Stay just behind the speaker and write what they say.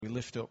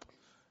lift up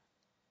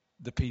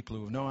the people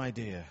who have no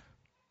idea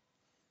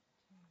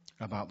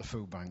about the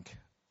food bank,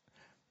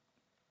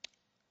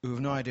 who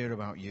have no idea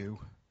about you,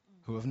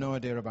 who have no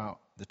idea about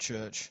the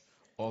church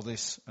or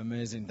this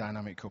amazing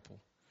dynamic couple.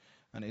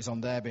 And it is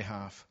on their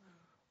behalf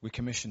we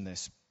commission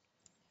this,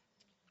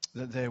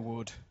 that they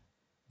would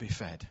be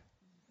fed,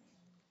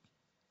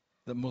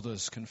 that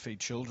mothers can feed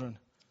children,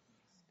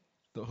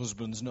 that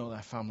husbands know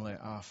their family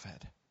are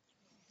fed.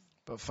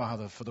 But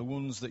Father, for the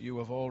ones that you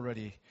have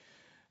already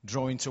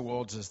drawn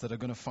towards us that are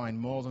going to find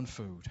more than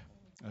food,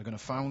 are going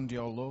to find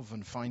your love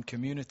and find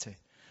community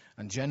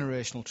and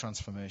generational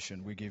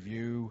transformation, we give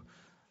you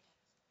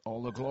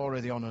all the glory,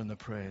 the honour and the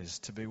praise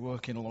to be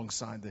working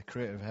alongside the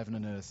creator of heaven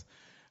and earth.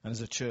 And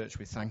as a church,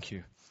 we thank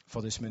you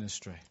for this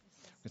ministry.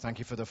 We thank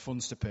you for the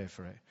funds to pay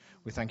for it.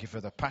 We thank you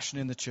for the passion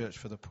in the church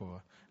for the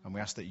poor. And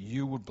we ask that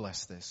you would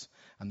bless this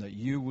and that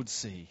you would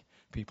see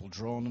people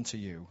drawn unto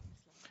you.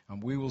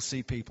 And we will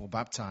see people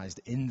baptized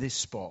in this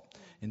spot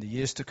in the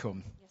years to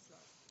come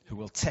who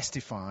will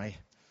testify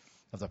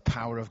of the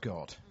power of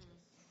God.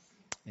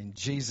 In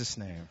Jesus'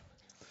 name.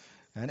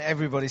 And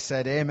everybody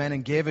said amen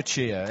and gave a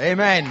cheer.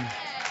 Amen.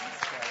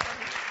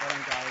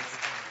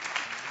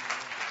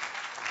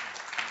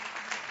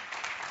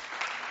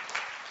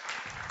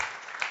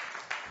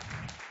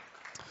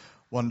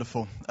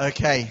 Wonderful.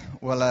 Okay.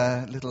 Well,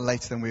 a little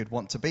later than we would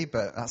want to be,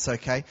 but that's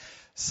okay.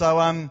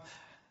 So,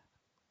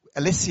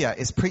 Alicia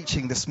is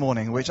preaching this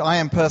morning, which I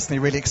am personally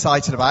really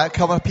excited about.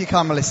 Come up, you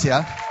come,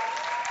 Alicia.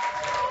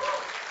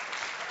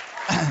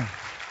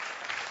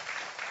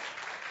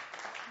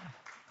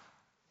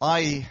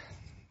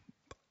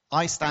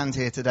 I stand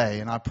here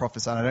today and I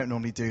prophesy, and I don't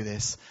normally do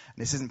this,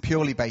 and this isn't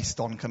purely based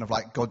on kind of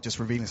like God just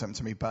revealing something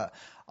to me, but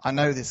I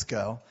know this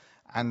girl,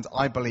 and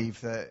I believe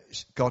that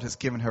God has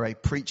given her a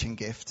preaching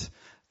gift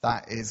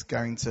that is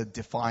going to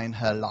define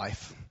her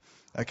life.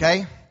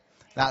 Okay?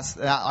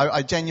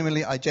 I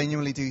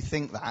genuinely do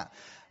think that,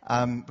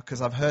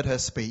 because I've heard her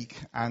speak,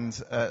 and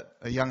at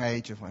a young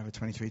age of whatever,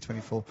 23,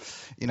 24,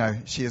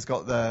 she has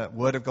got the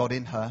word of God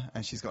in her,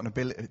 and she's got an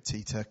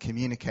ability to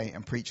communicate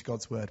and preach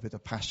God's word with a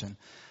passion.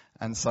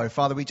 And so,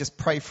 Father, we just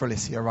pray for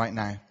Alicia right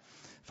now.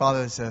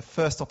 Father, it's a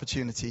first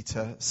opportunity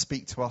to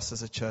speak to us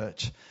as a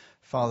church.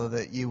 Father,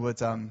 that you would,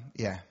 that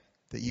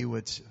you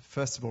would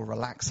first of all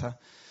relax her,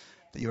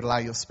 that you would allow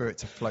your Spirit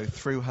to flow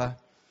through her,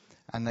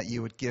 and that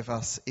you would give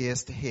us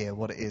ears to hear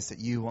what it is that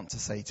you want to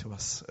say to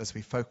us as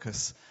we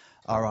focus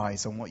our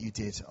eyes on what you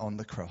did on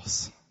the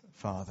cross.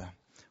 Father,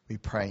 we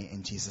pray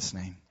in Jesus'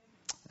 name.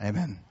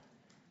 Amen.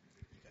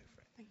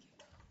 Thank you.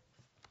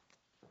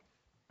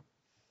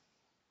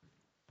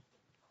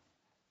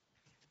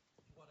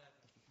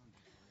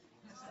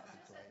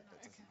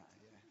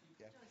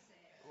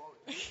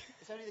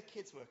 It's only the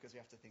kids' workers we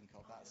have to think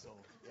of, that's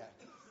all. Yeah.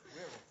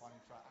 We're all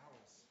finding for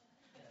hours.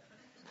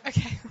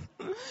 Okay.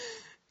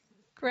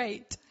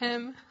 Great.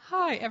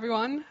 Hi,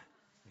 everyone.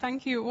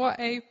 Thank you. What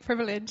a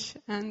privilege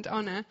and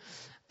honour.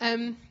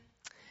 So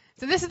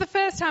this is the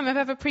first time I've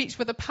ever preached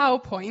with a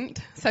PowerPoint.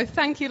 So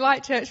thank you,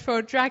 Light Church,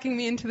 for dragging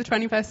me into the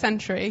 21st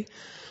century.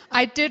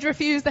 I did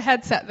refuse the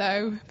headset,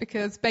 though,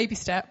 because baby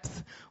steps.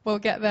 We'll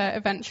get there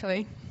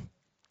eventually.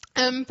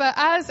 But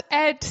as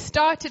Ed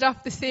started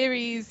off the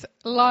series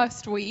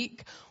last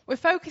week, we're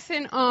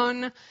focusing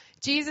on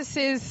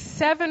Jesus'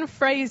 7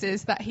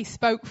 phrases that he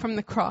spoke from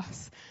the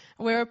cross.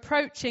 We're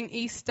approaching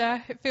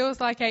Easter. It feels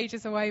like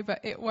ages away,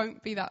 but it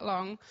won't be that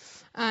long.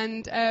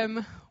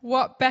 And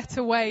what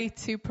better way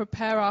to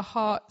prepare our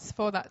hearts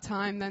for that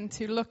time than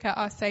to look at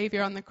our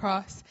Saviour on the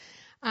cross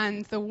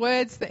and the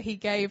words that he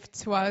gave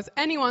to us.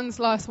 Anyone's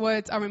last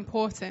words are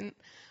important.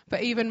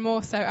 But even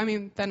more so, I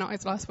mean, they're not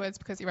his last words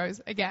because he rose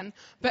again.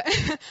 But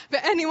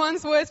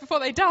anyone's words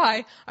before they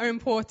die are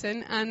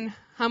important, and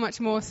how much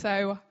more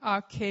so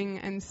our King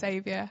and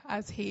Saviour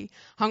as he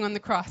hung on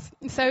the cross.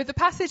 So the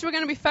passage we're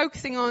going to be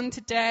focusing on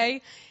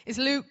today is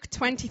Luke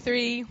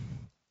 23,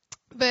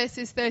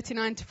 verses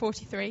 39 to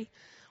 43,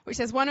 which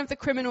says, one of the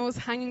criminals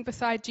hanging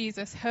beside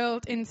Jesus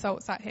hurled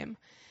insults at him.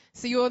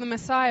 So you're the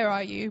Messiah,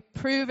 are you?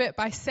 Prove it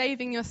by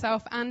saving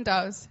yourself and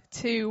us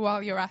too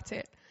while you're at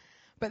it.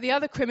 But the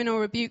other criminal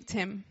rebuked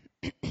him.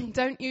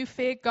 Don't you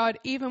fear God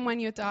even when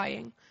you're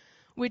dying?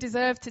 We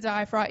deserve to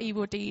die for our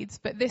evil deeds,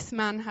 but this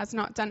man has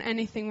not done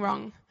anything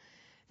wrong.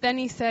 Then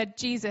he said,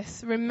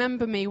 Jesus,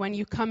 remember me when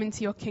you come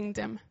into your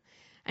kingdom.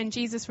 And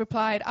Jesus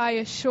replied, I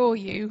assure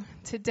you,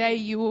 today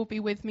you will be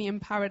with me in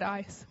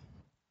paradise.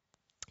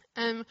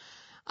 When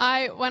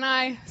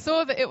I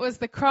saw that it was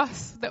the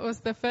cross that was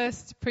the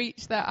first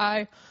preach that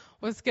I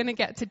was going to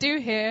get to do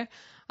here,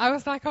 I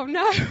was like, oh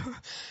no,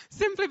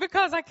 simply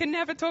because I can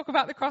never talk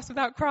about the cross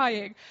without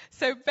crying.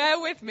 So bear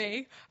with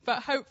me,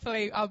 but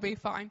hopefully I'll be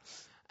fine.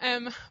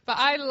 But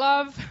I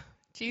love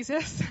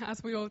Jesus,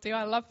 as we all do.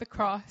 I love the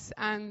cross.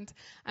 And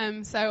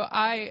so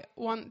I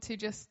want to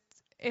just,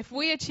 if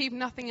we achieve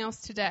nothing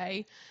else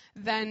today,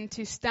 then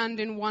to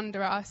stand in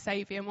wonder at our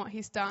Saviour and what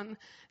he's done,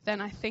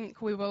 then I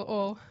think we will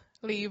all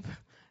leave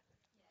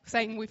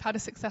saying we've had a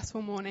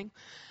successful morning.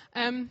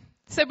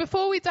 So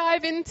before we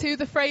dive into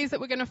the phrase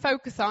that we're going to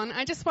focus on,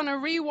 I just want to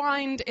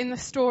rewind in the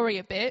story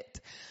a bit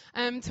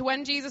to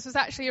when Jesus was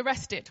actually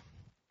arrested.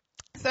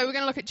 So we're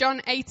going to look at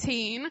John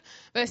 18,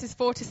 verses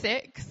 4 to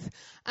 6.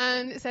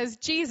 And it says,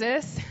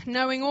 Jesus,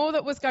 knowing all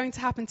that was going to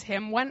happen to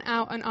him, went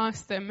out and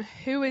asked them,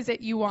 "Who is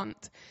it you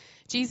want?"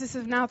 "Jesus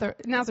of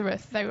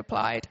Nazareth," they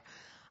replied.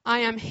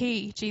 "I am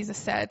he," Jesus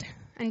said.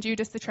 And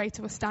Judas the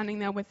traitor was standing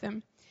there with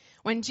them.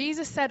 When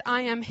Jesus said,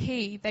 "I am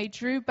he," they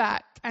drew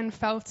back and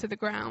fell to the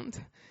ground.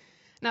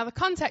 Now, the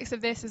context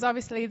of this is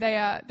obviously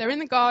they're in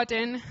the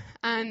garden,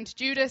 and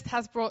Judas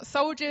has brought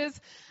soldiers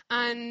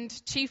and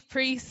chief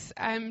priests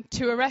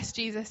to arrest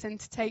Jesus and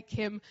to take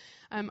him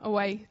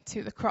away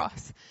to the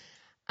cross.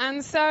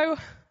 And so,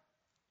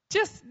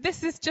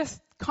 this is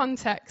just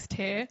context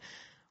here.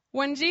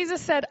 When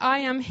Jesus said,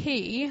 "I am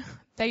he,"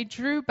 they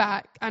drew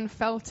back and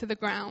fell to the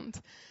ground.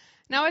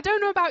 Now, I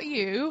don't know about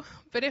you,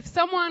 but if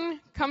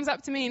someone comes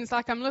up to me and it's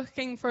like I'm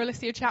looking for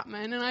Alicia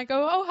Chapman, and I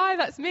go, "Oh, hi,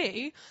 that's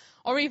me,"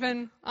 or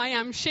even, "I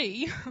am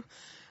she,"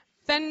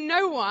 then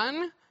no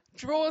one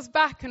draws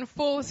back and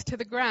falls to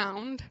the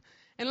ground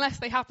unless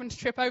they happen to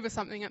trip over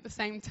something at the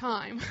same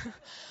time.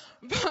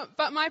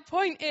 But my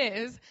point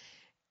is,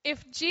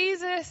 if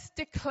Jesus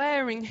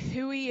declaring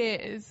who he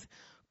is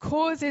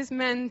causes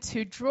men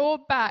to draw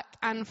back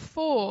and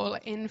fall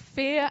in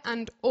fear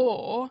and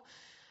awe,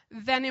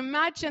 then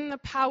imagine the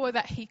power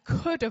that he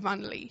could have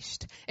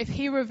unleashed if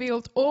he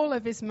revealed all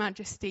of his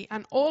majesty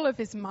and all of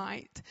his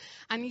might.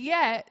 And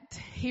yet,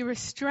 he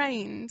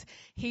restrained.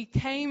 He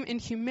came in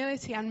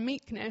humility and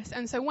meekness.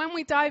 And so when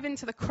we dive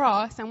into the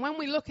cross, and when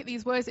we look at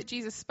these words that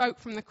Jesus spoke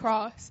from the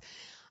cross,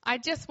 I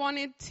just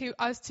wanted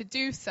us to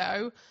do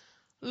so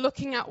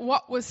looking at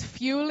what was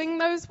fueling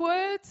those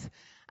words.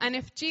 And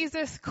if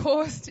Jesus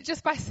caused,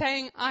 just by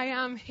saying, "I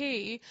am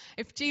he,"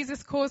 if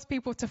Jesus caused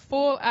people to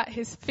fall at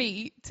his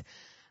feet,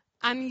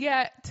 and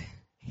yet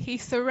he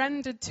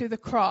surrendered to the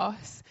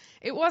cross,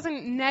 it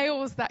wasn't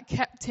nails that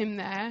kept him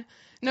there.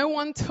 No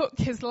one took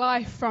his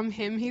life from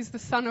him. He's the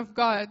Son of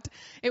God.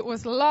 It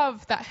was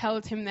love that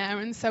held him there.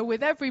 And so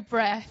with every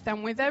breath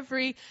and with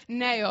every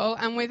nail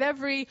and with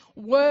every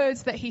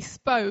words that he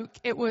spoke,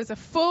 it was a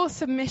full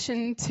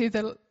submission to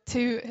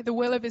the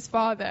will of his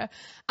Father.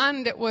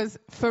 And it was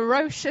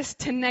ferocious,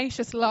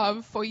 tenacious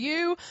love for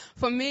you,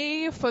 for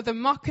me, for the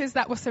mockers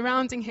that were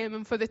surrounding him,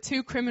 and for the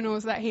two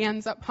criminals that he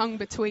ends up hung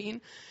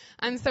between.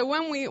 And so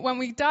when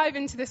we dive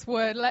into this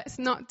word, let's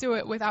not do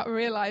it without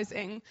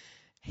realizing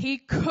he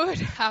could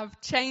have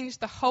changed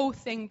the whole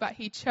thing, but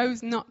he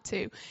chose not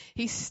to.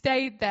 He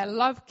stayed there.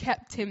 Love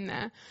kept him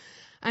there.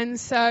 And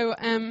so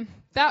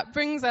that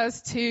brings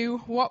us to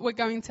what we're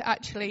going to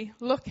actually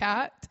look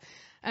at.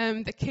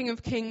 The King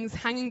of Kings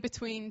hanging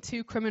between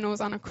two criminals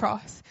on a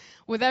cross,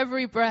 with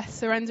every breath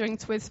surrendering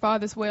to his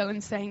Father's will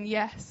and saying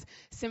yes,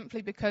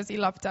 simply because he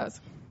loved us.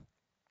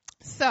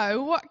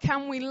 So what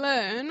can we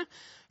learn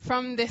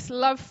from this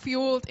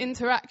love-fueled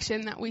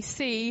interaction that we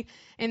see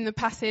in the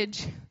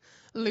passage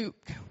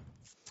Luke?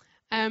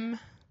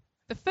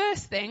 The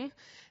first thing,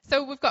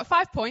 so we've got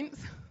 5 points,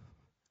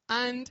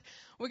 and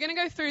we're going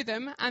to go through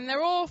them, and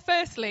they're all,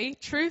 firstly,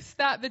 truths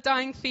that the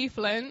dying thief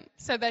learned.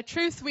 So they're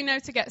truths we know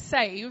to get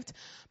saved,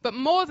 but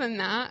more than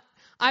that,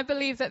 I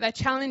believe that they're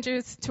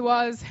challenges to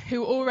us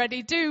who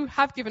already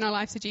have given our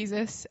lives to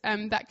Jesus,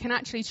 that can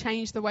actually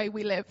change the way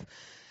we live.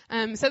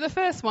 So the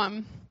first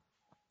one,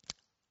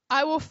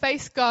 I will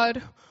face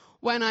God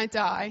when I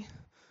die.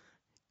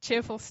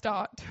 Cheerful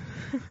start.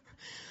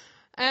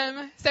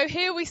 So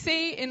here we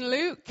see in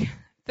Luke,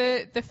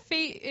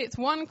 it's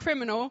one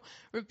criminal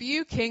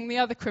rebuking the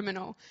other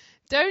criminal.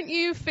 Don't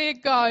you fear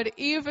God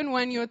even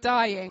when you're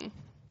dying?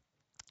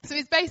 So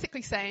he's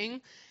basically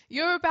saying,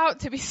 you're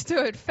about to be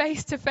stood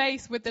face to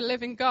face with the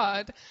living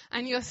God,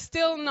 and you're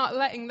still not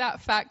letting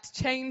that fact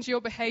change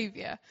your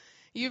behavior.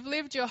 You've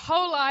lived your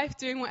whole life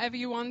doing whatever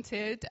you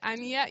wanted,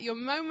 and yet you're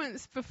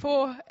moments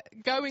before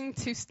going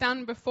to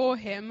stand before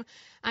him,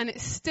 and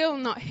it's still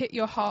not hit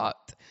your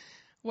heart.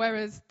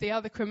 Whereas the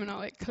other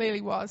criminal, it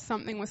clearly was.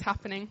 Something was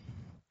happening.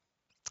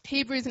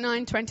 Hebrews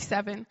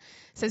 9:27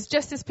 says,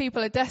 just as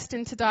people are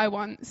destined to die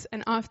once,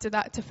 and after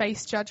that to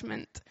face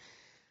judgment.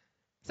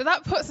 So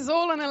that puts us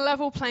all on a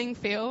level playing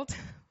field.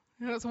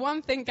 There's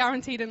one thing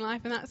guaranteed in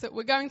life, and that's that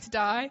we're going to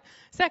die.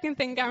 Second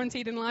thing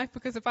guaranteed in life,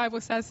 because the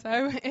Bible says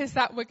so, is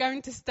that we're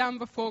going to stand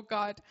before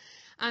God.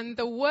 And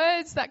the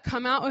words that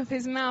come out of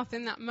his mouth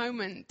in that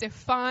moment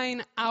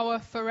define our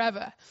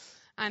forever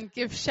and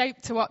give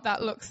shape to what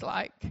that looks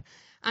like.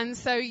 And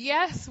so,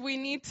 yes, we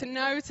need to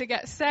know to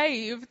get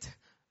saved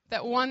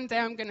that one day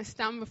I'm going to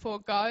stand before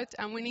God,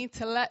 and we need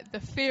to let the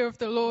fear of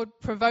the Lord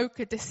provoke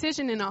a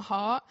decision in our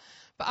heart.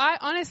 But I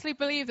honestly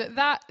believe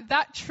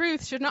that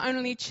truth should not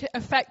only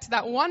affect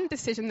that one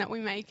decision that we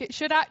make, it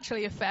should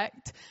actually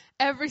affect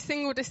every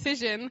single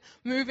decision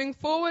moving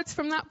forwards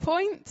from that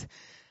point.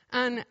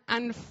 And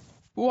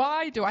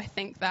why do I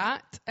think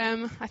that?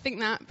 I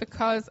think that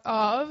because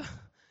of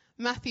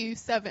Matthew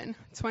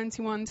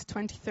 7:21 to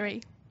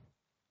 23.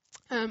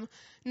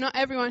 Not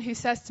everyone who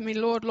says to me,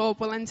 Lord, Lord,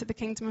 will enter the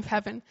kingdom of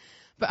heaven,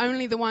 but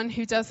only the one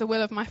who does the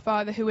will of my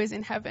Father who is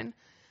in heaven.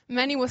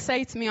 Many will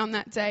say to me on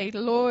that day,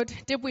 Lord,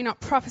 did we not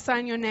prophesy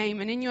in your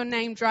name, and in your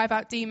name drive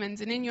out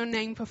demons, and in your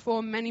name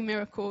perform many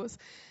miracles?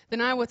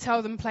 Then I will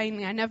tell them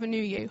plainly, I never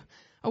knew you.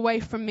 Away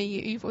from me,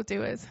 you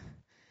evildoers.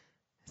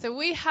 So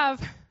we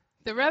have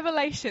the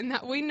revelation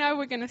that we know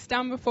we're going to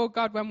stand before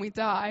God when we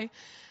die.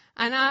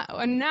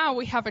 And now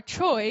we have a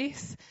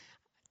choice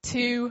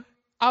to,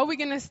 are we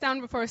going to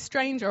stand before a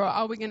stranger or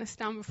are we going to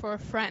stand before a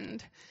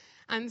friend?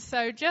 And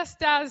so just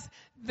as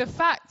the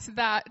fact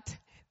that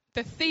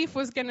the thief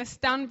was going to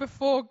stand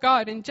before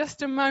God in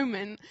just a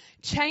moment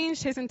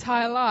changed his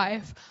entire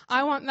life,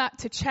 I want that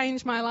to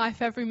change my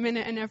life every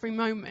minute and every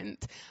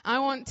moment. I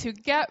want to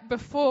get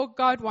before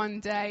God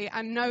one day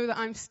and know that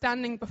I'm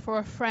standing before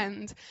a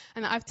friend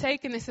and that I've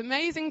taken this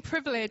amazing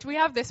privilege. We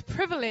have this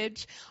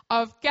privilege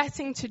of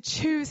getting to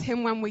choose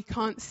him when we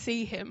can't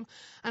see him.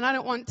 And I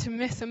don't want to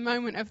miss a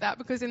moment of that,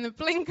 because in the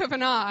blink of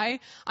an eye,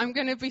 I'm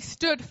going to be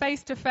stood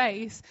face to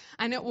face,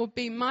 and it will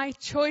be my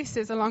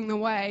choices along the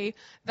way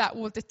that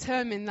will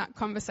determine that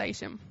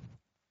conversation.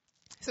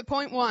 So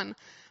point 1,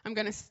 I'm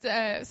going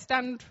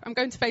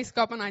to face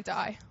God when I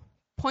die.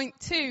 Point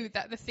 2,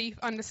 that the thief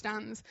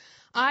understands.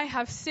 I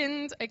have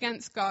sinned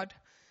against God.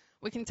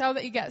 We can tell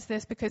that he gets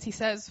this because he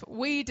says,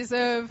 we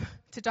deserve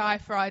to die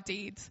for our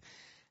deeds.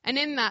 And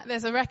in that,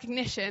 there's a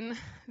recognition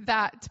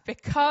that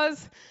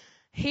because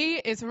he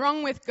is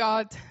wrong with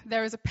God,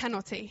 there is a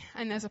penalty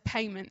and there's a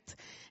payment.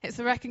 It's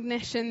the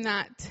recognition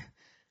that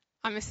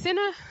I'm a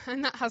sinner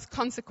and that has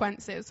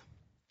consequences.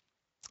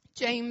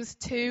 James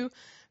 2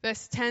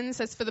 verse 10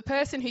 says, for the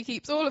person who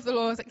keeps all of the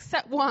laws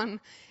except one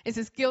is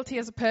as guilty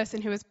as a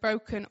person who has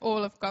broken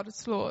all of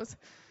God's laws.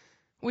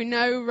 We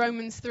know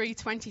Romans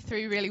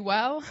 3:23 really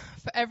well.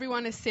 For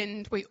everyone has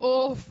sinned, we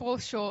all fall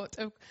short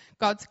of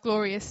God's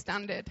glorious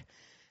standard.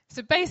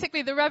 So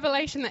basically the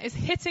revelation that is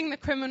hitting the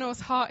criminal's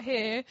heart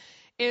here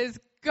is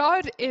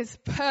God is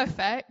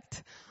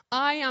perfect.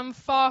 I am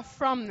far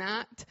from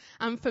that.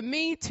 And for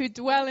me to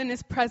dwell in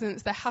his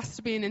presence, there has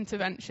to be an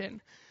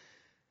intervention.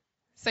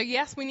 So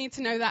yes, we need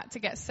to know that to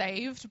get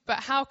saved, but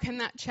how can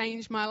that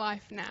change my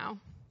life now?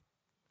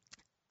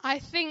 I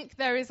think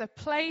there is a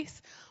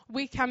place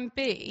we can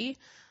be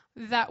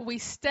that we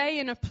stay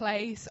in a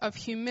place of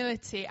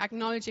humility,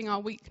 acknowledging our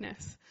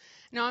weakness.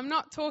 Now, I'm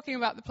not talking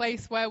about the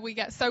place where we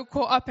get so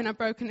caught up in our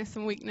brokenness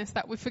and weakness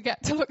that we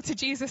forget to look to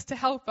Jesus to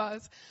help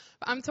us.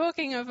 But I'm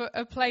talking of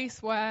a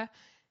place where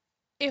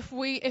if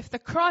the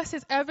cross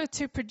is ever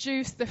to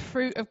produce the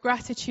fruit of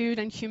gratitude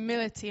and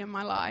humility in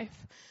my life,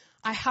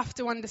 I have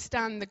to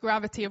understand the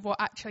gravity of what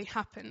actually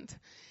happened.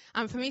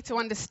 And for me to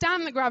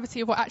understand the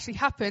gravity of what actually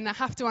happened, I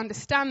have to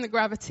understand the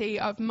gravity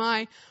of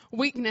my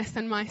weakness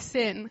and my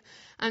sin.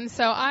 And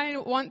so I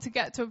want to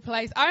get to a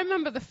place. I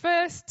remember the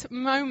first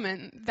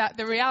moment that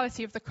the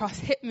reality of the cross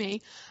hit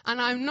me,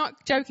 and I'm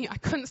not joking, I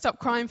couldn't stop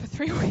crying for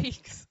 3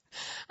 weeks.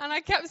 And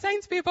I kept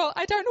saying to people,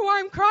 I don't know why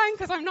I'm crying,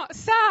 because I'm not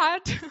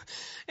sad.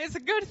 It's a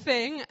good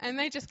thing. And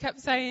they just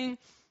kept saying,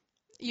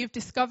 you've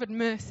discovered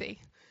mercy.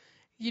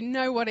 You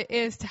know what it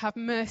is to have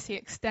mercy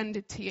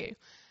extended to you.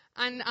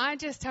 And I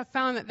just have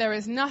found that there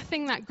is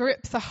nothing that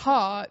grips a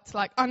heart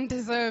like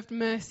undeserved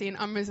mercy and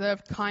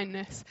unreserved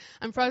kindness.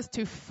 And for us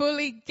to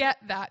fully get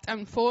that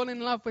and fall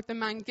in love with the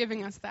man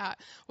giving us that,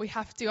 we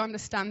have to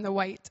understand the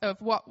weight of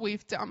what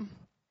we've done.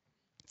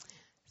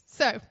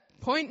 So,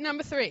 point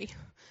number 3.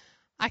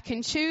 I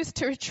can choose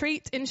to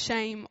retreat in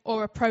shame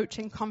or approach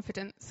in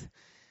confidence.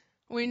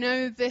 We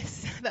know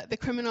this, that the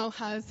criminal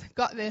has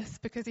got this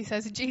because he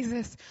says,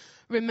 Jesus,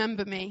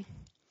 remember me.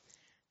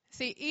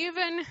 See,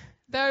 even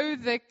though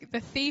the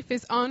thief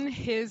is on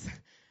his,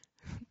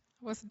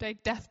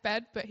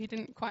 deathbed, but he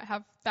didn't quite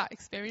have that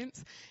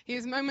experience. He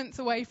is moments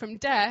away from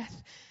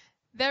death.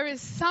 There is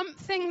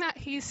something that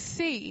he's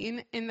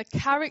seen in the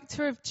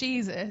character of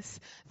Jesus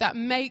that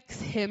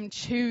makes him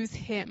choose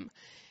him.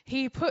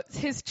 He puts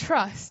his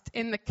trust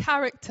in the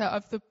character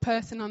of the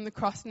person on the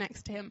cross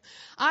next to him.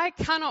 I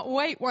cannot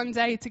wait one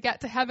day to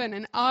get to heaven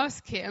and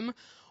ask him,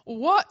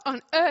 what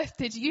on earth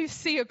did you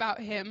see about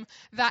him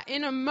that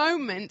in a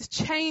moment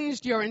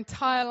changed your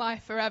entire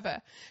life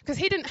forever? Because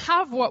he didn't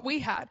have what we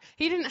had.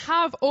 He didn't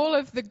have all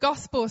of the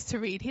Gospels to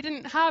read. He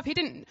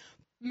didn't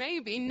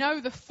maybe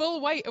know the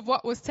full weight of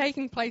what was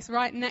taking place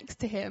right next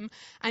to him.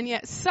 And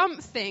yet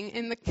something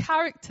in the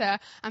character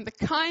and the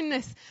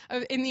kindness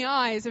in the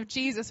eyes of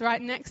Jesus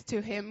right next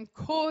to him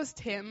caused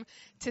him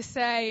to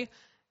say,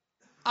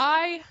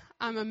 I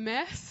am a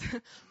mess.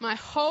 My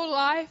whole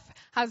life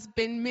has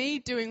been me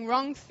doing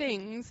wrong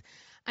things.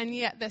 And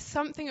yet there's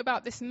something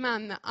about this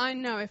man that I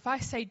know if I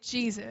say,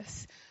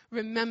 Jesus,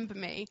 remember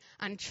me,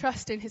 and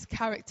trust in his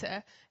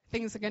character,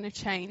 things are going to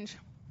change.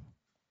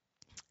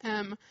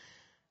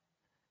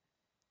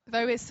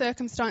 Though his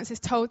circumstances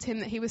told him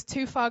that he was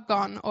too far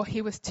gone or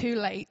he was too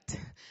late,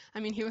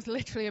 he was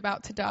literally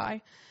about to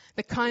die,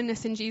 the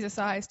kindness in Jesus'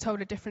 eyes told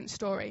a different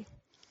story.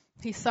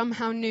 He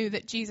somehow knew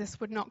that Jesus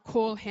would not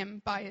call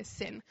him by his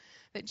sin,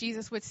 that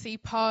Jesus would see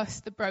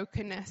past the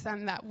brokenness,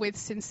 and that with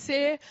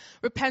sincere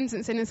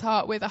repentance in his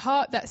heart, with a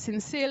heart that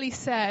sincerely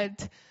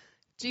said,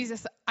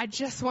 Jesus, I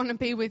just want to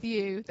be with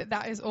you,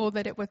 that is all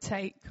that it would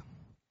take.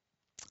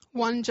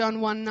 1 John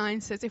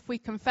 1:9 says, if we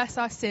confess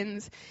our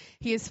sins,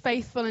 he is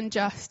faithful and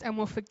just and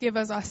will forgive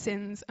us our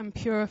sins and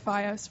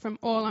purify us from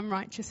all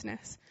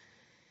unrighteousness.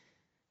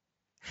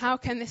 How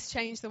can this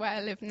change the way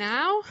I live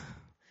now?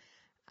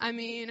 I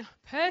mean,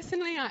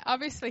 personally, I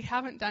obviously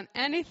haven't done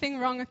anything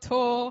wrong at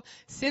all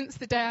since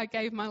the day I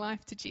gave my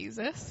life to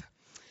Jesus.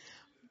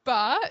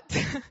 But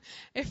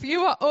if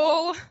you are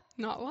all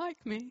not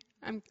like me,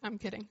 I'm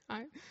kidding,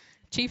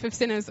 chief of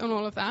sinners and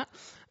all of that,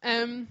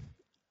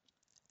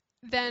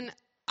 then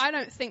I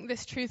don't think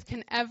this truth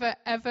can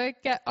ever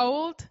get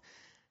old.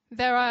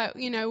 There are,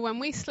 when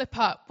we slip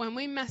up, when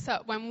we mess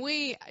up, when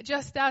we,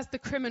 just as the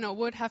criminal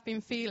would have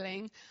been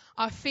feeling,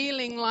 are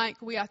feeling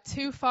like we are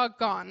too far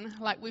gone,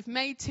 like we've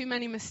made too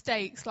many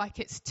mistakes, like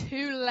it's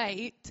too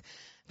late,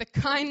 the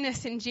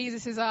kindness in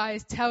Jesus'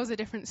 eyes tells a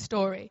different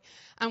story.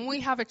 And we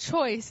have a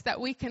choice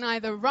that we can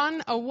either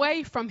run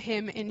away from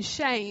him in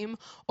shame,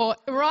 or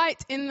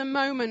right in the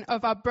moment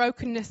of our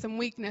brokenness and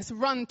weakness,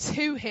 run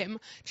to him,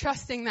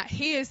 trusting that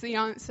he is the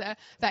answer,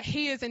 that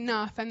he is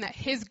enough, and that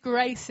his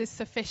grace is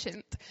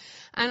sufficient.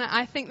 And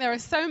I think there are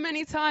so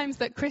many times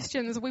that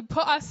Christians, we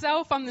put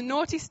ourselves on the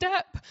naughty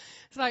step.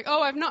 It's like,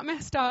 oh, I've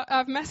messed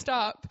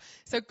up.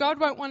 So God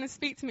won't want to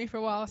speak to me for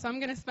a while, so I'm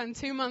going to spend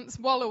 2 months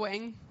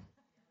wallowing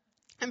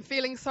and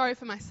feeling sorry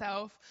for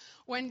myself,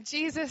 when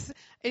Jesus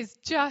is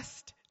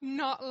just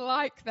not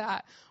like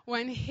that,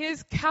 when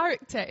his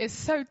character is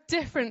so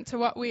different to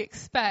what we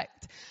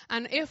expect.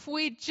 And if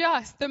we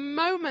just, the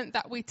moment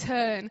that we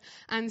turn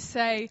and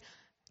say,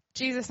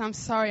 Jesus, I'm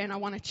sorry and I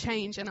want to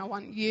change and I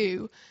want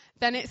you,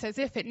 then it's as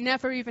if it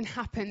never even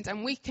happened.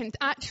 And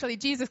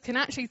Jesus can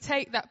actually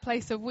take that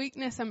place of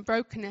weakness and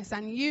brokenness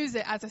and use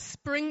it as a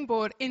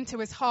springboard into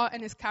his heart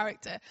and his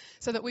character,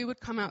 so that we would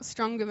come out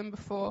stronger than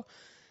before.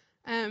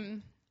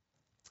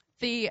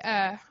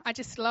 I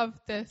just love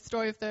the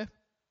story of the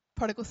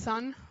prodigal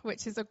son,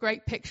 which is a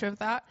great picture of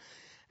that.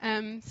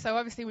 So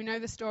obviously we know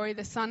the story.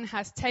 The son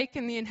has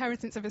taken the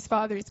inheritance of his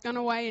father. He's gone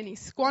away and he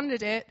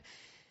squandered it.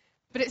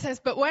 But it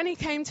says, but when he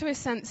came to his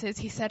senses,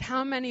 he said,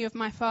 how many of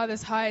my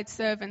father's hired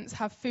servants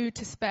have food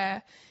to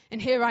spare?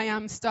 And here I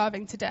am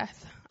starving to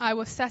death. I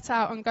will set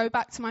out and go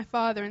back to my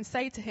father and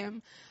say to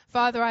him,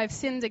 Father, I have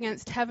sinned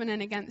against heaven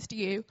and against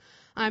you.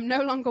 I am no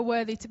longer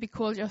worthy to be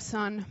called your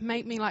son.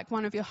 Make me like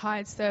one of your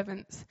hired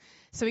servants.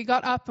 So he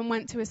got up and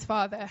went to his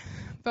father.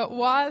 But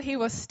while he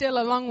was still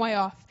a long way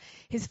off,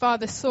 his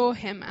father saw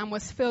him and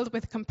was filled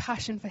with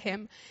compassion for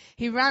him.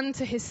 He ran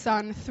to his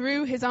son,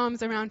 threw his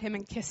arms around him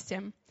and kissed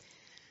him.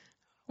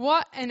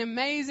 What an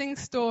amazing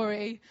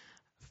story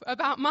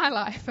about my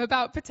life,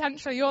 about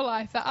potentially your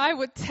life, that I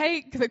would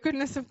take the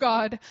goodness of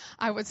God,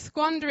 I would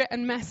squander it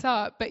and mess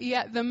up, but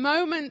yet the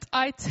moment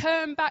I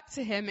turn back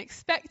to him,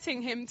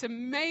 expecting him to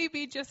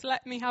maybe just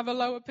let me have a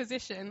lower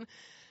position,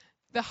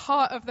 the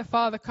heart of the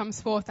Father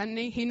comes forth, and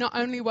he not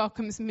only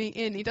welcomes me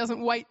in, he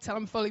doesn't wait till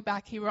I'm fully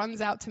back, he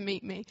runs out to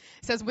meet me.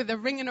 It says, with a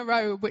ring and a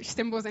robe, which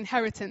symbols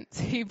inheritance,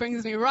 he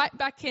brings me right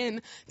back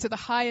in to the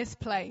highest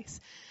place.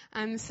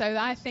 And so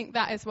I think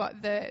that is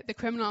what the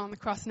criminal on the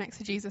cross next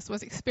to Jesus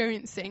was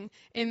experiencing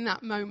in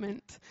that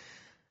moment.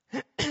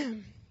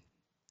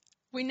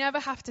 We never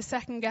have to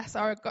second guess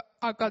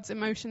our God's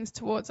emotions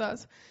towards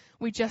us.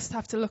 We just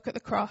have to look at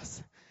the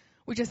cross.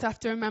 We just have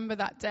to remember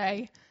that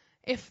day.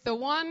 If the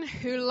one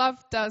who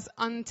loved us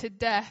unto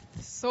death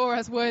saw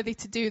us worthy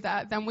to do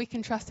that, then we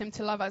can trust him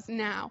to love us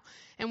now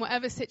in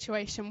whatever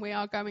situation we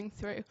are going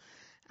through.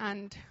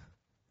 And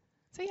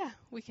so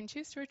we can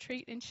choose to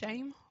retreat in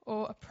shame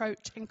or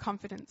approach in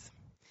confidence.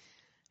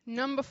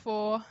 Number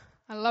 4,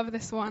 I love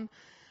this one.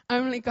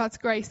 Only God's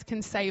grace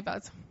can save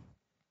us.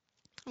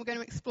 We're going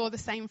to explore the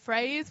same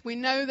phrase. We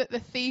know that the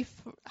thief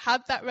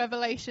had that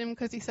revelation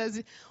because he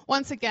says,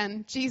 once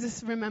again,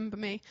 Jesus, remember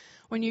me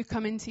when you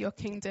come into your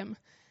kingdom.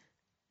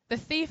 The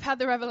thief had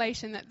the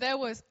revelation that there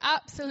was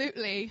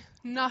absolutely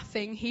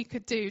nothing he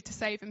could do to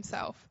save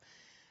himself.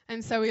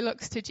 And so he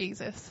looks to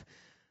Jesus.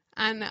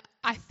 And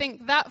I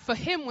think that for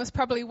him was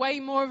probably way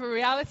more of a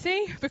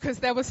reality, because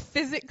there was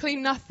physically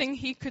nothing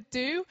he could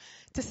do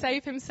to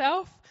save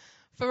himself.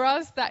 For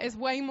us, that is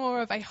way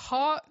more of a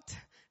heart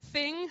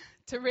thing,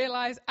 to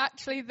realize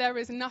actually there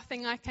is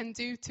nothing I can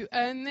do to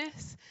earn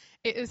this.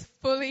 It is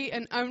fully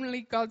and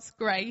only God's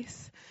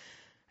grace.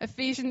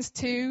 Ephesians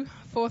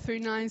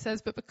 2:4-9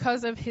 says, but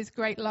because of his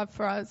great love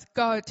for us,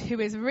 God, who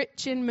is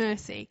rich in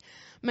mercy,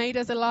 made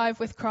us alive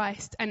with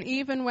Christ, and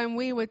even when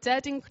we were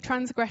dead in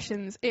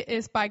transgressions, it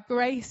is by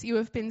grace you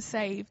have been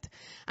saved.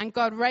 And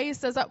God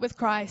raised us up with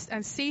Christ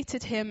and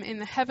seated him in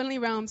the heavenly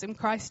realms in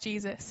Christ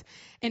Jesus,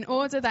 in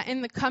order that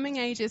in the coming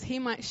ages he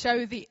might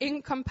show the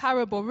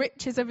incomparable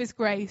riches of his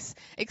grace,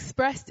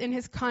 expressed in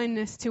his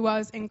kindness to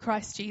us in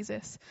Christ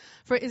Jesus.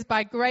 For it is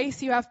by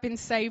grace you have been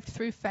saved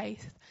through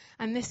faith.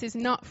 And this is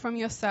not from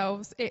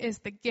yourselves, it is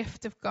the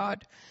gift of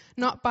God,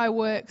 not by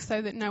works,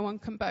 so that no one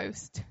can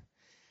boast.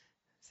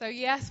 So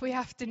yes, we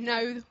have to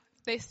know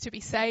this to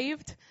be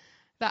saved,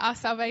 that our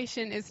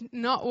salvation is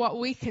not what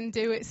we can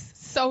do, it's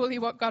solely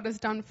what God has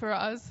done for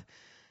us.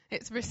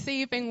 It's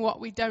receiving what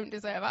we don't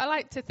deserve. I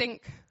like to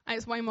think,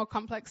 it's way more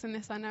complex than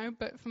this, I know,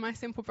 but for my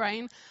simple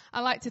brain,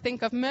 I like to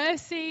think of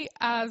mercy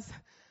as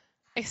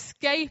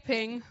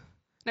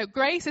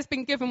grace has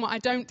been given what I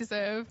don't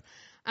deserve,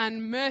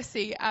 and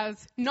mercy as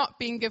not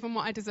being given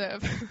what I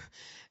deserve.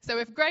 So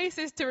if grace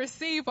is to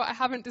receive what I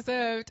haven't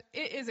deserved,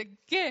 it is a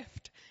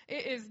gift.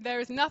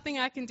 There is nothing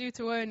I can do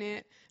to earn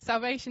it.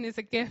 Salvation is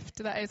a gift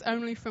that is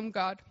only from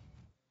God.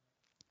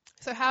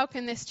 So how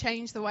can this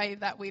change the way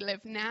that we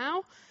live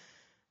now?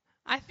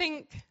 I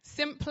think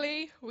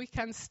simply we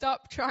can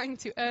stop trying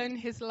to earn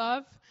his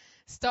love,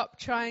 stop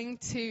trying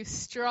to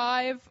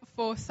strive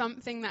for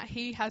something that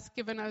he has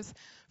given us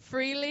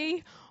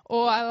freely,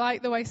 or I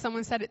like the way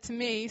someone said it to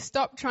me,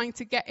 stop trying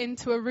to get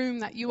into a room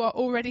that you are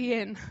already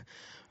in.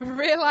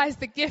 Realize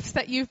the gifts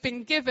that you've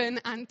been given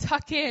and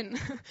tuck in.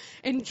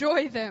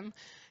 Enjoy them.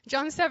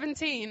 John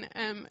 17,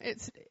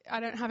 I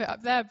don't have it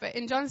up there, but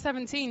in John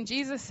 17,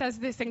 Jesus says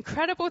this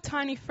incredible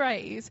tiny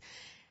phrase.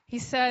 He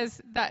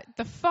says that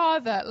the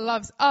Father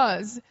loves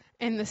us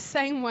in the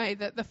same way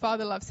that the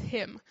Father loves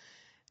him.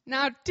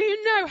 Now, do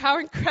you know how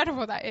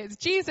incredible that is?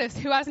 Jesus,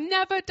 who has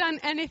never done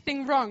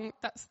anything wrong,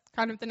 that's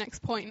kind of the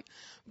next point,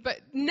 but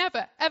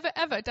never, ever,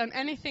 ever done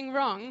anything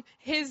wrong.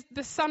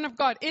 The Son of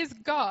God is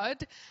God,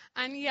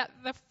 and yet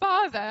the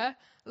Father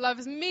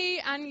loves me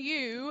and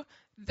you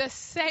the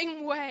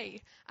same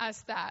way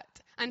as that.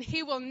 And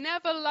he will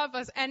never love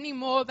us any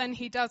more than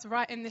he does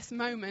right in this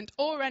moment,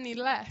 or any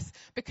less,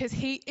 because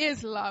he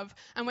is love.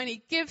 And when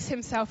he gives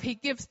himself, he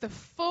gives the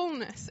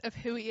fullness of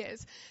who he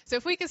is. So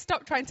if we could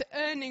stop trying to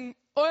earn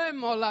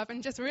more love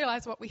and just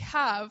realize what we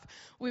have,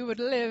 we would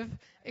live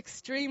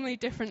extremely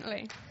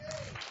differently.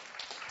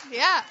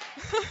 Yeah.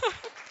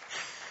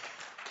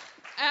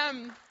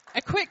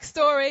 A quick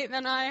story,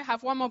 then I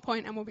have one more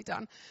point and we'll be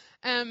done.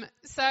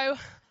 So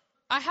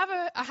I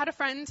had a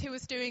friend who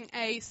was doing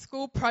a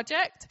school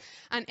project,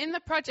 and in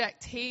the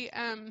project he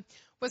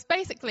was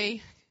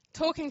basically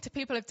talking to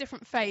people of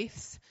different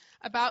faiths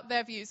about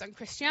their views on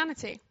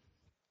Christianity.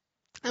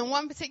 And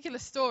one particular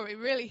story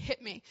really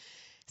hit me.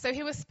 So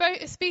he was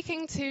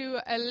speaking to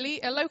a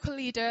local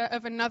leader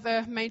of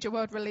another major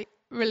world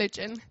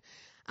religion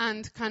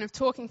and kind of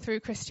talking through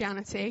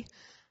Christianity.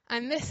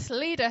 And this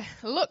leader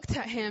looked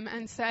at him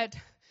and said,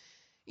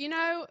 you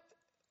know,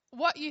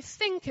 what you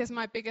think is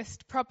my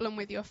biggest problem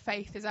with your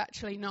faith is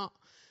actually not.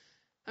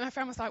 And my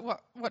friend was like,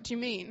 what do you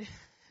mean?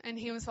 And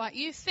he was like,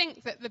 you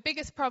think that the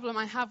biggest problem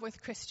I have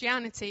with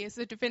Christianity is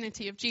the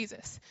divinity of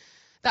Jesus.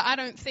 That I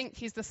don't think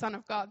he's the Son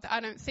of God. That I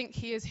don't think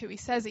he is who he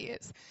says he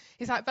is.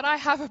 He's like, but I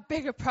have a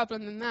bigger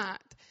problem than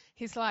that.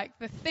 He's like,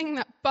 the thing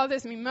that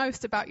bothers me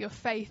most about your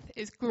faith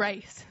is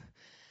grace.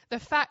 The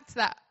fact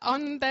that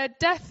on their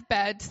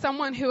deathbed,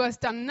 someone who has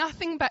done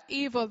nothing but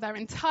evil their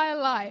entire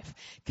life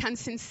can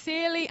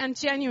sincerely and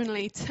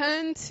genuinely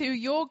turn to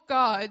your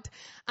God,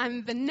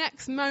 and the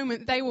next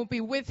moment they will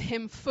be with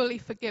him fully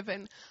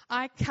forgiven.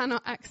 I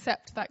cannot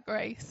accept that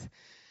grace.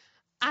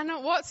 And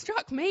what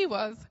struck me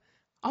was,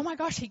 oh my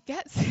gosh, he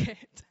gets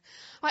it.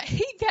 Like,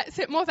 he gets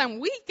it more than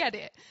we get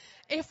it.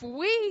 If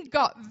we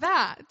got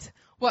that,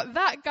 what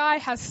that guy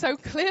has so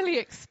clearly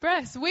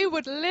expressed, we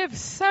would live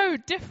so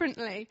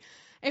differently.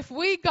 If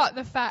we got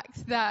the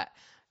fact that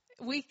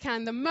we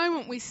can, the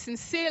moment we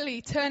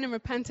sincerely turn in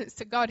repentance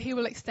to God, he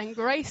will extend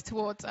grace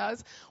towards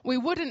us. We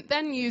wouldn't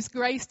then use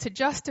grace to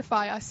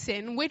justify our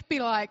sin. We'd be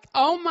like,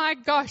 oh my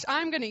gosh,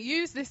 I'm going to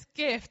use this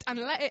gift and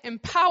let it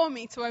empower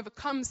me to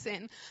overcome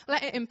sin.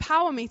 Let it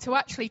empower me to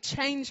actually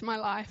change my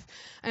life,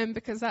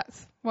 because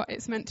that's what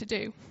it's meant to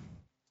do.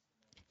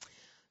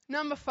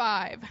 Number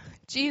 5,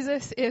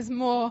 Jesus is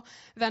more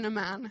than a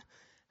man.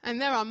 And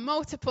there are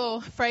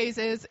multiple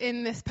phrases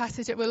in this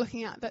passage that we're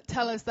looking at that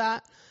tell us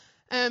that.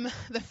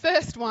 The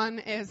first one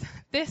is,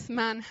 this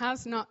man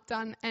has not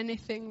done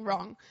anything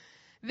wrong.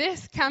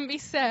 This can be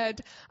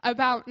said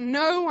about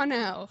no one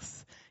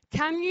else.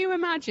 Can you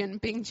imagine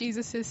being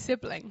Jesus'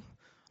 sibling?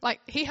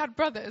 Like, he had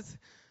brothers.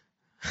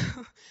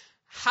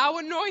 How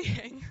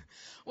annoying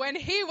when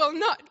he will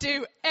not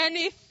do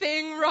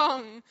anything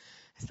wrong.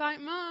 It's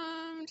like,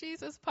 Mom,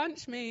 Jesus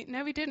punched me.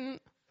 No, he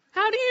didn't.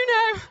 How do you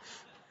know?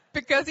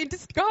 Because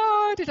he's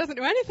God, he doesn't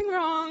do anything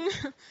wrong.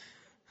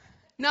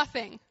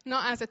 Nothing.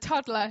 Not as a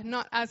toddler,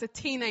 not as a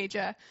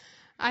teenager.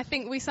 I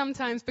think we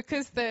sometimes,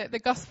 because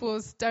the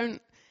Gospels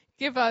don't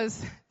give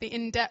us the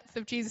in-depth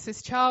of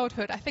Jesus'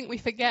 childhood, I think we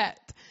forget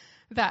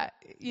that,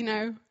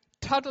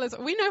 toddlers,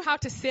 we know how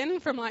to sin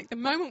from like the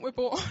moment we're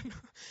born.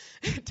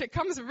 It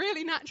comes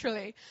really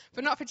naturally,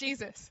 but not for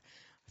Jesus.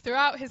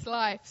 Throughout his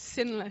life,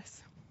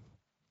 sinless.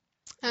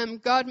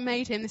 God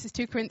made him, this is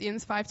 2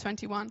 Corinthians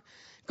 5:21.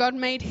 God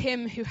made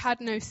him who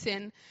had no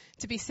sin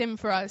to be sin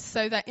for us,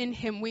 so that in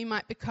him we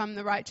might become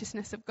the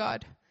righteousness of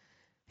God.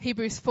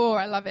 Hebrews 4,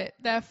 I love it.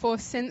 Therefore,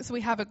 since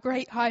we have a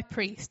great high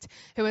priest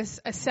who has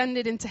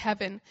ascended into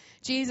heaven,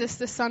 Jesus,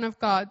 the Son of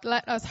God,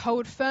 let us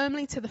hold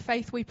firmly to the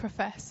faith we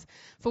profess.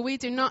 For we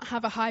do not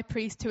have a high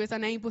priest who is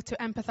unable to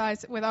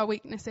empathize with our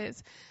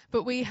weaknesses,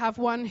 but we have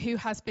one who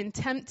has been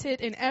tempted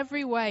in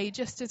every way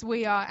just as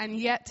we are, and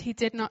yet he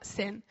did not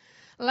sin.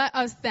 Let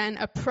us then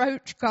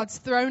approach God's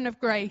throne of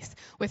grace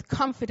with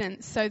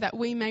confidence so that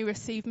we may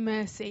receive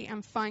mercy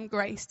and find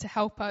grace to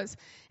help us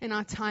in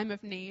our time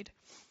of need.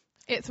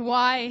 It's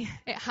why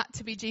it had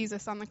to be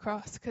Jesus on the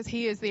cross, because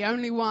he is the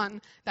only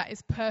one that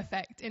is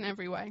perfect in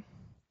every way.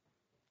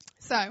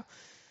 So,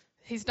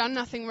 he's done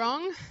nothing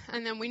wrong,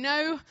 and then we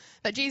know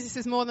that Jesus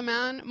is more than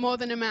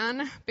a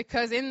man,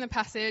 because in the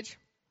passage,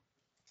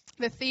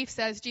 the thief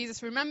says,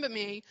 Jesus, remember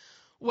me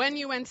when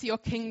you enter your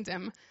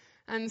kingdom.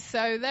 And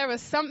so there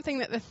was something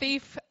that the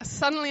thief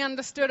suddenly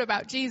understood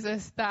about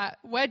Jesus, that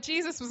where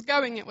Jesus was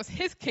going, it was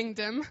his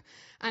kingdom,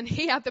 and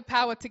he had the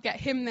power to get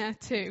him there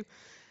too.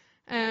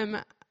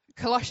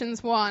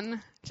 Colossians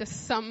 1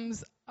 just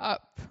sums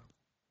up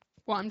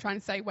what I'm trying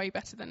to say way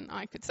better than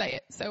I could say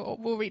it, so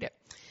we'll read it.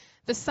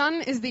 The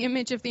Son is the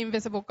image of the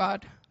invisible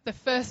God, the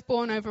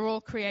firstborn over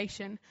all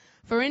creation.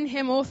 For in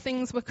him all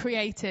things were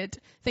created,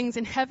 things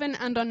in heaven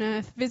and on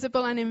earth,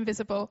 visible and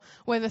invisible,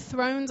 whether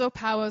thrones or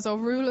powers or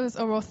rulers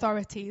or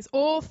authorities.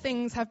 All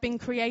things have been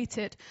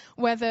created,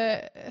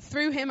 whether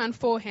through him and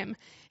for him.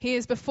 He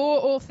is before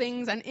all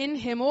things, and in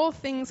him all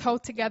things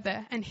hold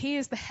together. And he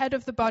is the head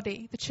of the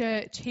body, the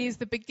church. He is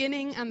the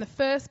beginning and the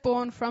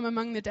firstborn from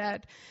among the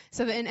dead,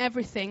 so that in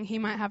everything he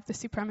might have the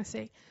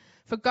supremacy.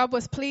 For God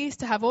was pleased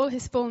to have all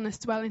his fullness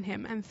dwell in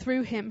him, and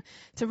through him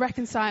to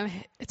reconcile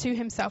to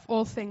himself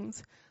all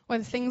things,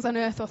 whether things on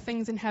earth or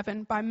things in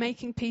heaven, by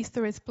making peace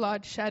through his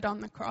blood shed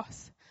on the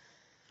cross.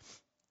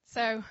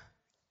 So,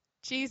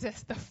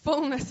 Jesus, the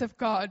fullness of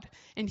God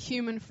in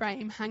human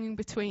frame, hanging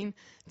between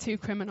two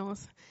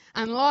criminals.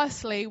 And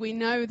lastly, we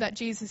know that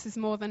Jesus is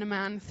more than a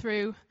man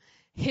through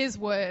his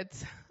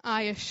words.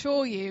 I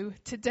assure you,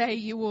 today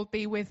you will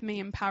be with me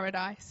in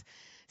paradise.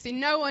 See,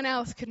 no one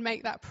else could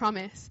make that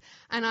promise.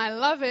 And I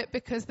love it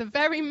because the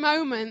very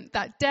moment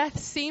that death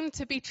seemed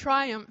to be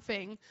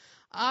triumphing,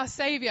 our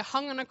Saviour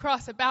hung on a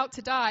cross about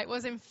to die,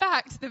 was in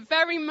fact the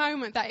very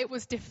moment that it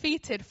was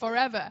defeated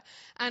forever.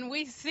 And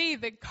we see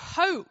the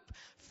hope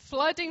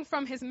flooding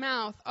from his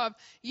mouth of,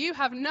 you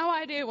have no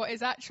idea what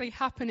is actually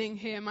happening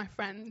here, my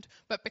friend,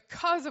 but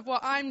because of what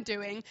I'm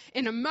doing,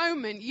 in a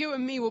moment, you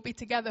and me will be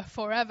together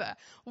forever.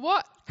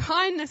 What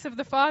kindness of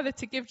the Father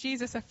to give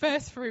Jesus a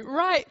first fruit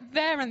right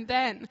there and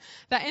then,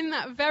 that in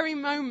that very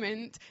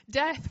moment,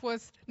 death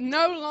was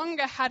no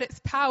longer had its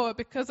power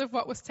because of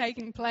what was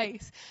taking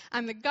place.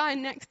 And the guy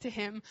next to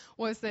him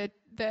was the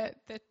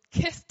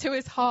kiss to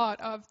his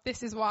heart of,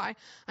 this is why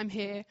I'm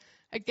here.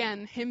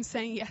 Again, him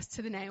saying yes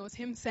to the nails,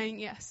 him saying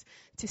yes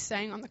to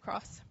staying on the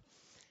cross.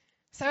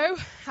 So,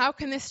 how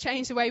can this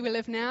change the way we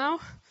live now?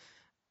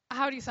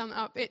 How do you sum it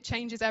up? It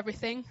changes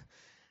everything.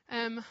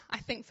 I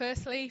think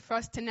firstly, for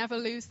us to never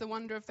lose the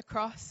wonder of the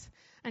cross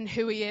and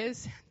who he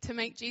is, to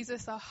make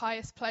Jesus our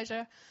highest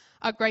pleasure,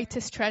 our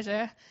greatest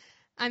treasure.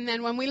 And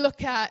then when we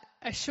look at,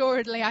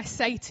 assuredly I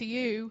say to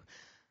you,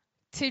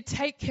 to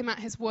take him at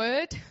his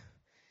word.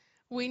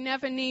 We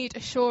never need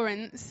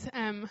assurance,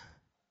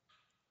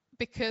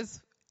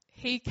 because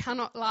he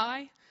cannot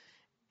lie,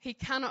 he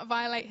cannot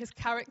violate his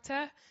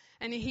character,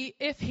 and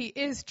if he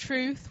is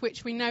truth,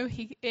 which we know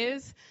he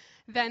is,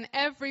 then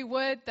every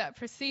word that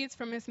proceeds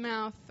from his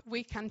mouth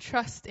we can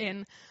trust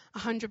in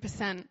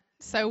 100%.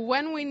 So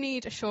when we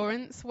need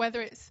assurance,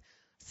 whether it's,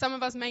 some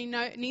of us may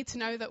need to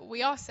know that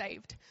we are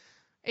saved.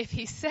 If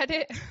he said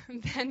it,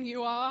 then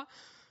you are.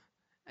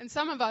 And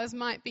some of us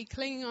might be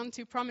clinging on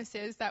to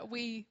promises that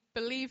we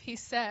believe he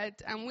said,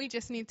 and we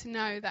just need to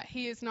know that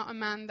he is not a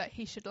man that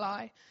he should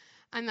lie,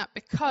 and that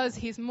because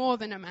he's more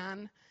than a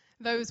man,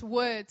 those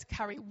words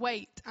carry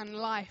weight and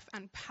life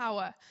and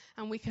power,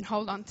 and we can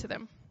hold on to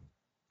them.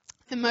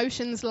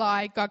 Emotions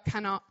lie, God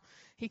cannot.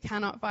 He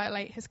cannot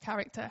violate his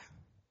character.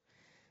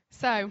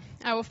 So,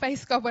 I will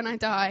face God when I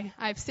die.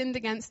 I have sinned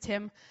against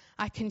him.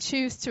 I can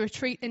choose to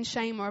retreat in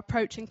shame or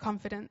approach in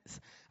confidence.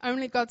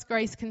 Only God's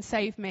grace can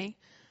save me.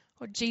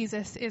 Or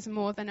Jesus is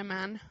more than a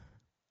man.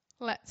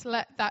 Let's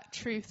let that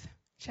truth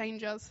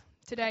change us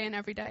today and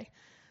every day.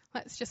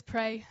 Let's just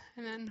pray,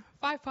 and then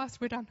 5 past,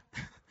 we're done.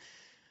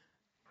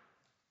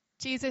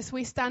 Jesus,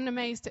 we stand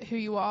amazed at who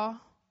you are.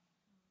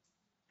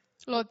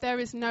 Lord, there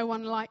is no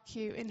one like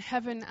you in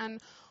heaven and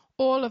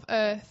all of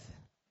earth,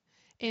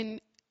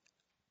 in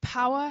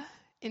power,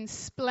 in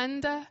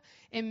splendor,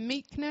 in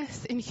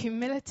meekness, in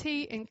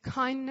humility, in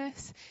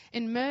kindness,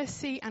 in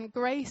mercy and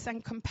grace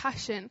and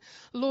compassion.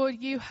 Lord,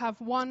 you have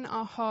won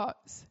our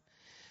hearts.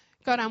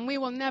 God, and we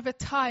will never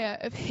tire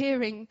of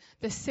hearing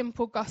the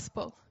simple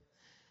gospel.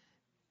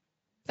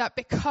 That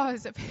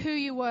because of who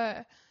you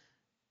were,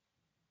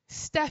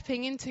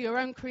 stepping into your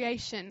own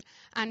creation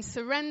and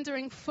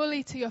surrendering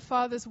fully to your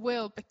Father's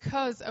will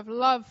because of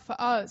love for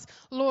us,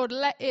 Lord,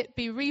 let it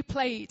be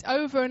replayed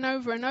over and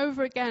over and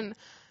over again.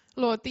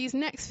 Lord, these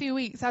next few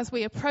weeks as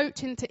we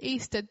approach into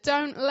Easter,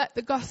 don't let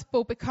the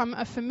gospel become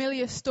a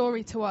familiar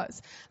story to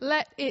us.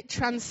 Let it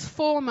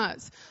transform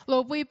us.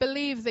 Lord, we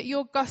believe that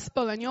your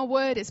gospel and your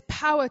word is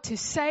power to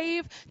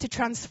save, to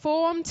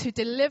transform, to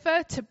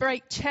deliver, to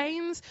break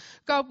chains.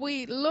 God,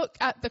 we look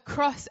at the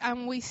cross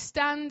and we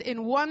stand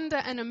in wonder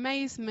and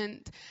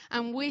amazement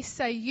and we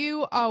say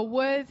you are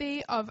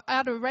worthy of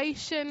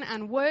adoration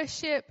and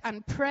worship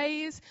and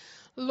praise.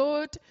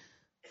 Lord,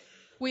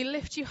 we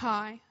lift you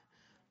high.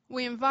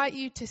 We invite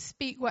you to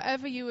speak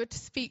whatever you would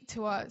speak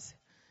to us.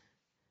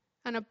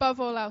 And above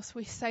all else,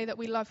 we say that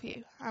we love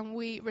you and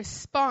we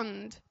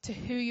respond to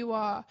who you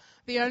are,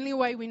 the only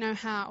way we know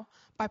how,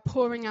 by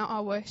pouring out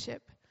our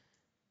worship.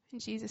 In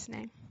Jesus'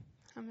 name,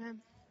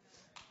 amen.